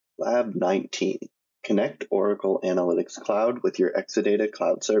Lab 19. Connect Oracle Analytics Cloud with your Exadata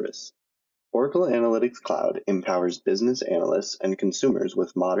Cloud Service. Oracle Analytics Cloud empowers business analysts and consumers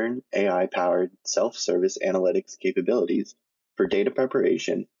with modern, AI-powered, self-service analytics capabilities for data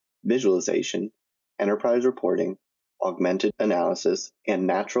preparation, visualization, enterprise reporting, augmented analysis, and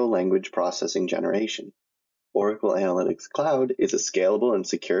natural language processing generation. Oracle Analytics Cloud is a scalable and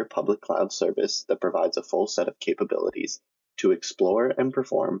secure public cloud service that provides a full set of capabilities to explore and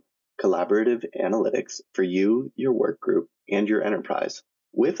perform collaborative analytics for you, your work group, and your enterprise.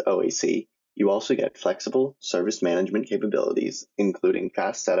 With OAC, you also get flexible service management capabilities, including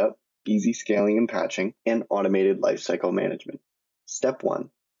fast setup, easy scaling and patching, and automated lifecycle management. Step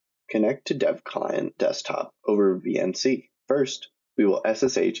 1. Connect to Dev Client Desktop over VNC. First, we will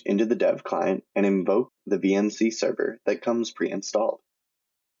SSH into the Dev Client and invoke the VNC server that comes pre-installed.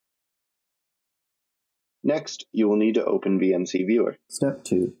 Next, you will need to open VNC Viewer. Step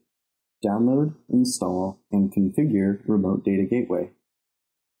 2. Download, install, and configure Remote Data Gateway.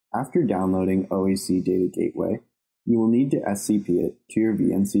 After downloading OAC Data Gateway, you will need to SCP it to your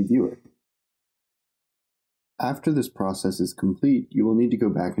VNC Viewer. After this process is complete, you will need to go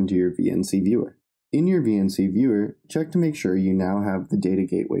back into your VNC Viewer. In your VNC Viewer, check to make sure you now have the data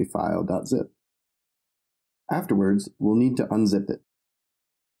gateway file.zip. Afterwards, we'll need to unzip it.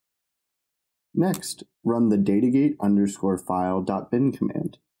 Next, run the dategate_file.bin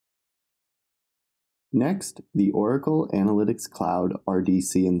command. Next, the Oracle Analytics Cloud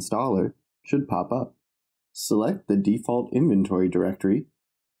RDC installer should pop up. Select the default inventory directory,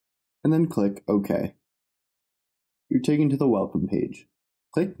 and then click OK. You're taken to the Welcome page.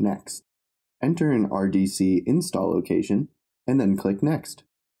 Click Next. Enter an RDC install location, and then click Next.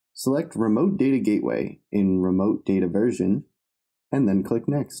 Select Remote Data Gateway in Remote Data Version, and then click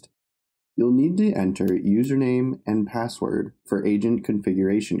Next. You'll need to enter username and password for agent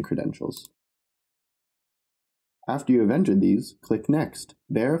configuration credentials. After you have entered these, click Next.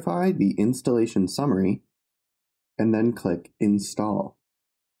 Verify the installation summary, and then click Install.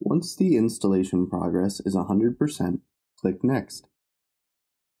 Once the installation progress is 100%, click Next.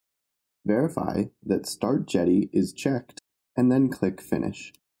 Verify that Start Jetty is checked, and then click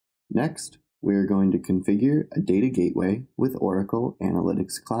Finish. Next, we are going to configure a data gateway with Oracle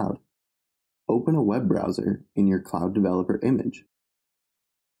Analytics Cloud. Open a web browser in your Cloud Developer image.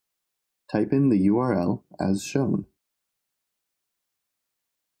 Type in the URL as shown.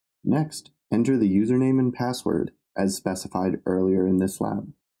 Next, enter the username and password as specified earlier in this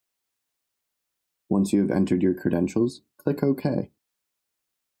lab. Once you have entered your credentials, click OK.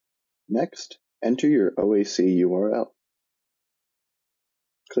 Next, enter your OAC URL.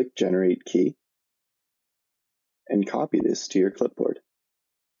 Click Generate Key and copy this to your clipboard.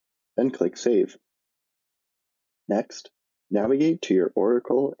 Then click Save. Next, navigate to your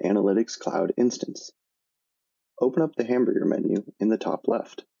Oracle Analytics Cloud instance. Open up the hamburger menu in the top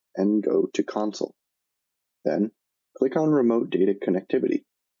left and go to Console. Then, click on Remote Data Connectivity.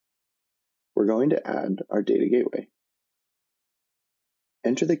 We're going to add our data gateway.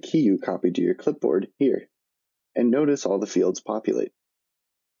 Enter the key you copied to your clipboard here, and notice all the fields populate.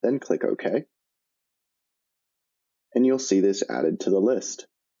 Then click OK, and you'll see this added to the list.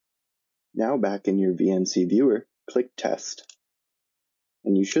 Now back in your VNC Viewer, click Test,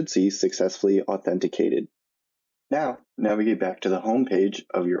 and you should see Successfully Authenticated. Now, navigate back to the home page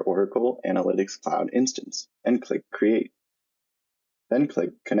of your Oracle Analytics Cloud instance, and click Create. Then click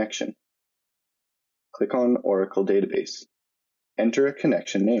Connection. Click on Oracle Database. Enter a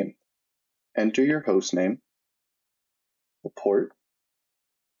connection name. Enter your host name, the port,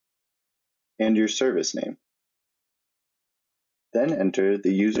 and your service name. Then enter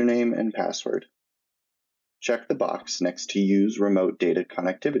the username and password. Check the box next to Use Remote Data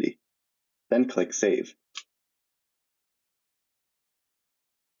Connectivity. Then click Save.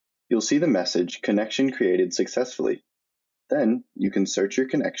 You'll see the message, Connection created successfully. Then you can search your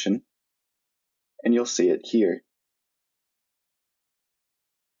connection, and you'll see it here.